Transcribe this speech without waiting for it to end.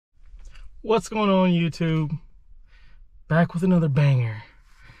What's going on, YouTube? Back with another banger.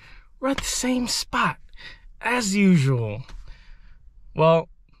 We're at the same spot as usual. Well,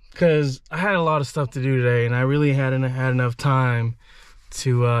 because I had a lot of stuff to do today and I really hadn't had enough time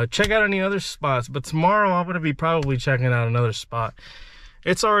to check out any other spots. But tomorrow I'm going to be probably checking out another spot.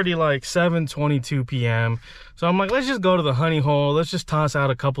 It's already like 7:22 p.m. So I'm like, let's just go to the honey hole. Let's just toss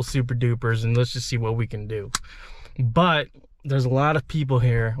out a couple super dupers and let's just see what we can do. But there's a lot of people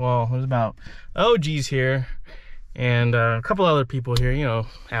here. Well, there's about OGs here and a couple other people here, you know,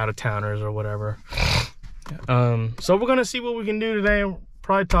 out of towners or whatever. So we're gonna see what we can do today.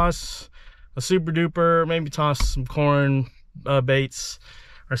 Probably toss a super duper, maybe toss some corn baits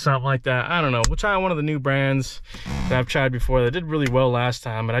or something like that. I don't know. We'll try one of the new brands that I've tried before that did really well last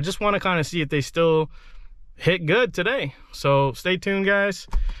time, but I just want to kind of see if they still hit good today. So stay tuned, guys.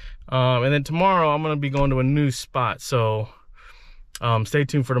 And then tomorrow I'm gonna be going to a new spot, so stay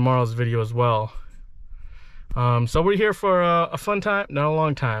tuned for tomorrow's video as well. So we're here for a fun time, not a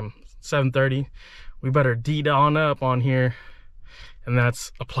long time. 7:30. We better deed on up on here, and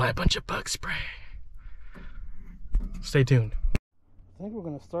that's apply a bunch of bug spray. Stay tuned. I think we're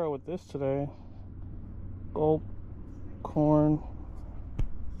gonna start with this today. Gulp Corn.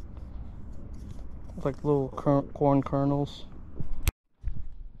 It's like little corn kernels.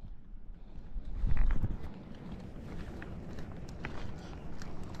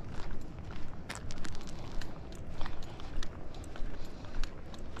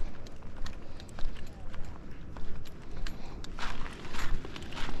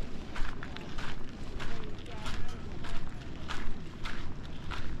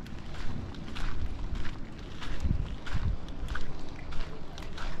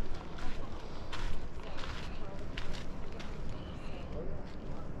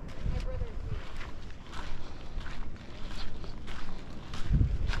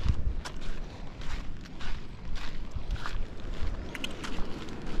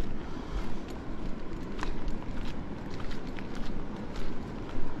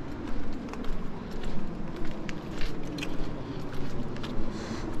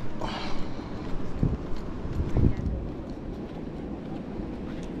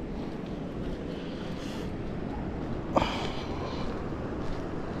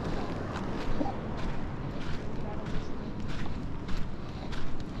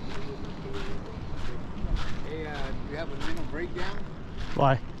 You have a mental breakdown?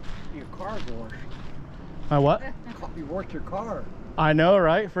 Why? Your car's washed. My what? You washed your car. I know,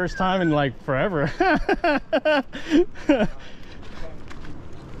 right? First time in like forever.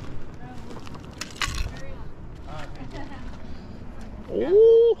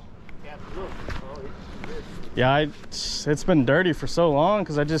 Ooh. Yeah, it's been dirty for so long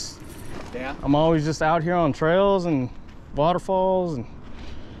because I'm always just out here on trails and waterfalls, and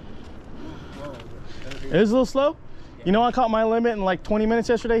it is a little slow. You know, I caught my limit in like 20 minutes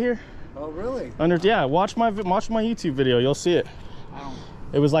yesterday here. Oh, really? Yeah, watch my YouTube video. You'll see it. Wow.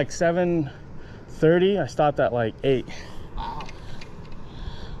 It was like 7:30. I stopped at like 8. Wow.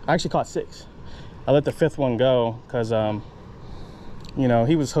 I actually caught 6. I let the 5th one go because you know,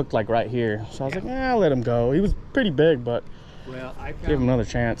 he was hooked like right here. So I was like, I'll let him go. He was pretty big, but well, I give him another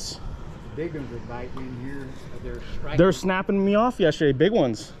chance. Big ones are biting in here. They're striking. They're snapping me off yesterday, big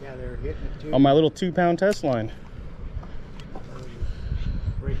ones. Yeah, they're hitting it too. On my little 2-pound test line.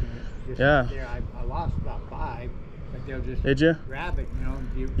 Breaking it. Just Yeah. there. I lost about 5, but they'll just Did you? grab it, you know.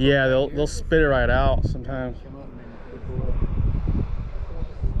 And Yeah, they'll spit it right out sometimes. Come up and then pull it.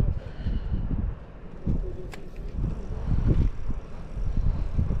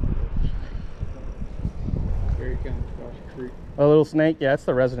 Here he comes across the creek. A little snake? Yeah, it's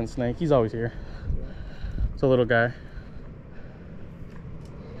the resident snake. He's always here. It's a little guy.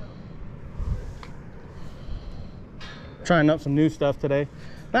 Trying up some new stuff today.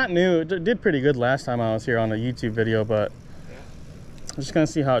 Not new, it did pretty good last time I was here on a YouTube video, but I'm just gonna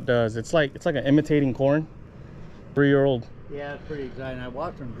see how it does. It's like an imitating corn. 3-year-old. Yeah, it's pretty exciting. I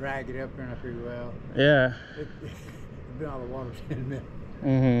watched them drag it up there and I figured, well, Yeah. it's been out of the water in a minute.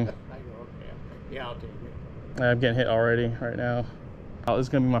 Mm-hmm. I go, okay, yeah, I'll take it. I'm getting hit already right now. Oh, this is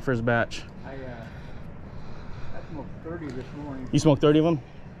gonna be my first batch. I smoked 30 this morning. You smoked 30 of them?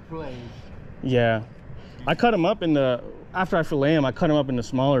 Fillets. Yeah. I cut them up after I fillet them, I cut them up into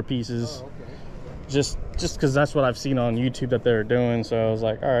smaller pieces. Oh, okay. Just because that's what I've seen on YouTube that they're doing. So I was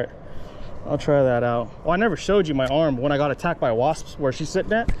like, all right, I'll try that out. Well, I never showed you my arm when I got attacked by wasps where she's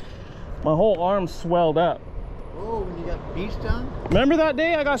sitting at. My whole arm swelled up. Oh, when you got bee stung? Remember that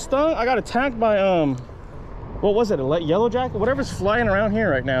day I got stung? I got attacked by what was it, a yellow jacket? Whatever's flying around here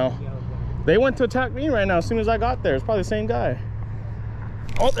right now. They went to attack me right now as soon as I got there. It's probably the same guy.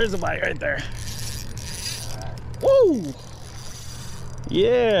 Oh, there's a bite right there. Woo!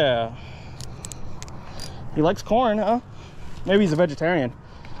 Yeah. He likes corn, huh? Maybe he's a vegetarian.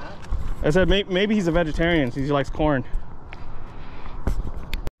 I said maybe he's a vegetarian since he likes corn.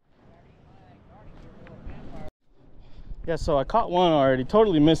 Yeah, so I caught one already.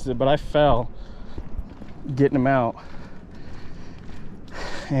 Totally missed it, but I fell getting him out.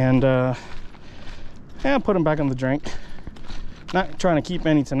 And yeah, put him back on the drink. Not trying to keep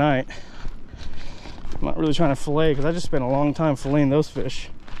any tonight. I'm not really trying to fillet because I just spent a long time filleting those fish.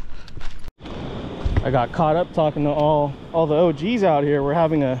 I got caught up talking to all the OGs out here. We're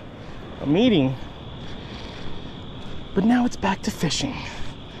having a meeting. But now it's back to fishing.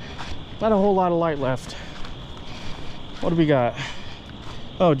 Not a whole lot of light left. What do we got?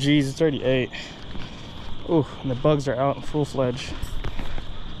 Oh geez, it's already 8. Ooh, and the bugs are out in full-fledged.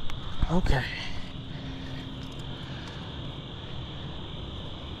 Okay.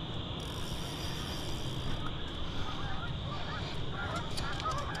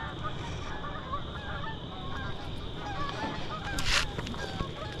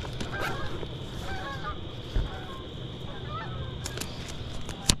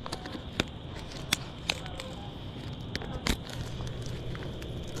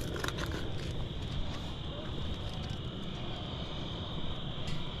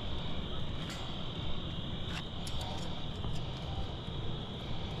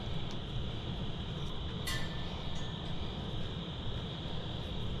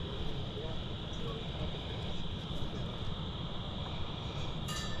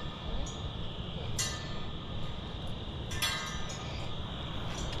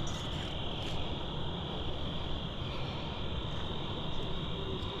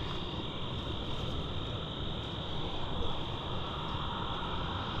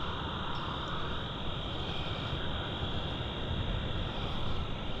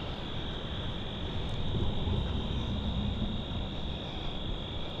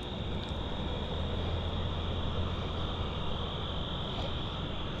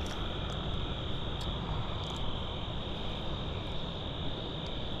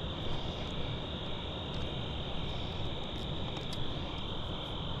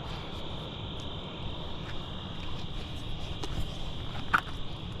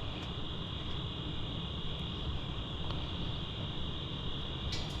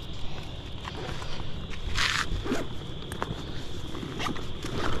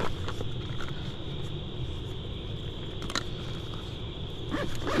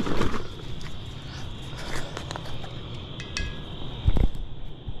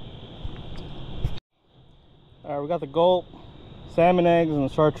 All right, we got the gulp, salmon eggs, and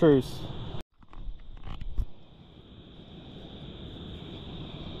the chartreuse.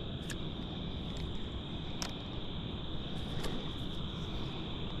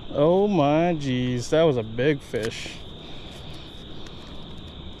 Oh my geez, that was a big fish.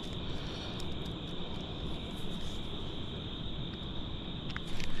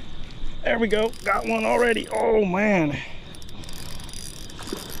 There we go, got one already. Oh man.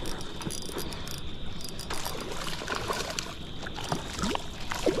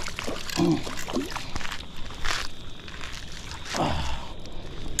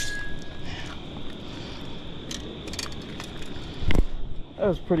 That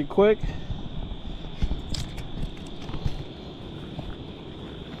was pretty quick.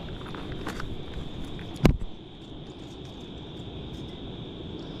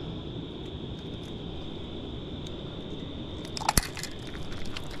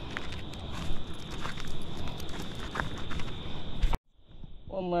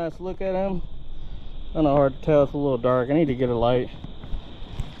 One last look at him. I don't know, hard to tell, it's a little dark. I need to get a light.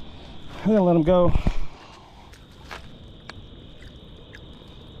 I'm gonna let him go.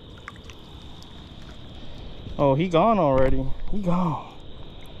 Oh, he gone already. He gone.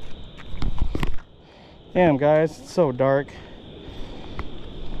 Damn, guys, it's so dark.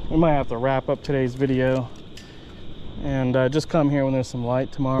 We might have to wrap up today's video and just come here when there's some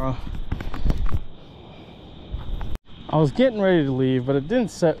light tomorrow. I was getting ready to leave, but it didn't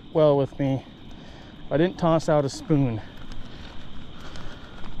set well with me. I didn't toss out a spoon.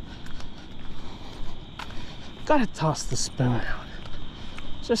 Gotta toss the spoon out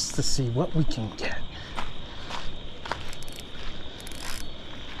just to see what we can get.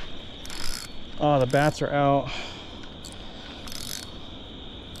 Oh, the bats are out.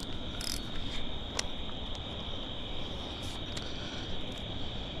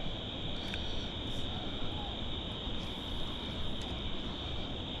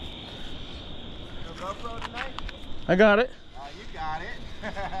 GoPro tonight? I got it. Oh, you got it.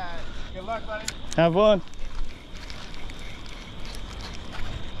 Good luck, buddy. Have fun.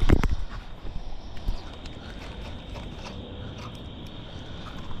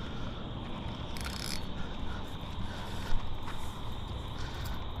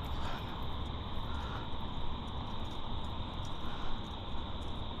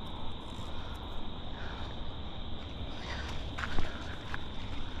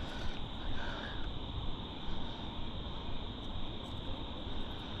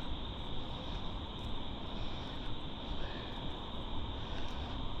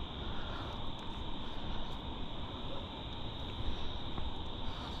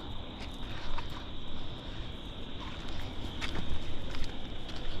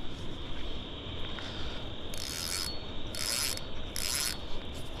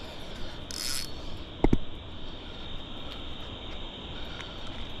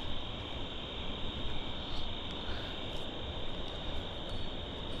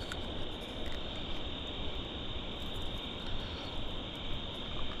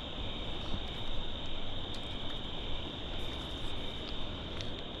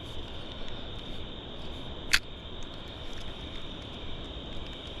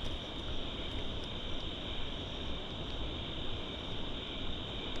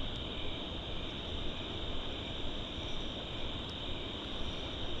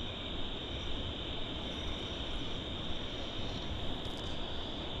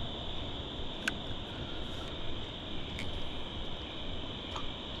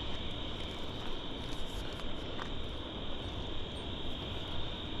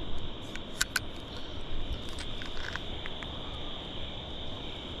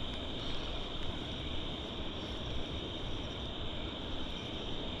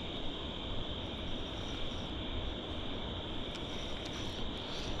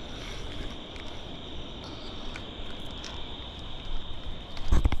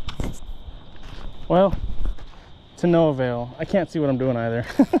 Well, to no avail. I can't see what I'm doing either.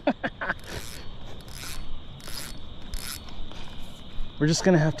 We're just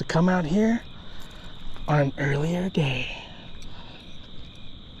gonna have to come out here on an earlier day.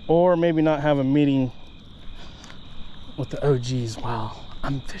 Or maybe not have a meeting with the OGs while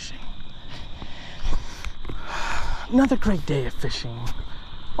I'm fishing. Another great day of fishing,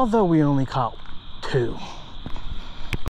 although we only caught 2.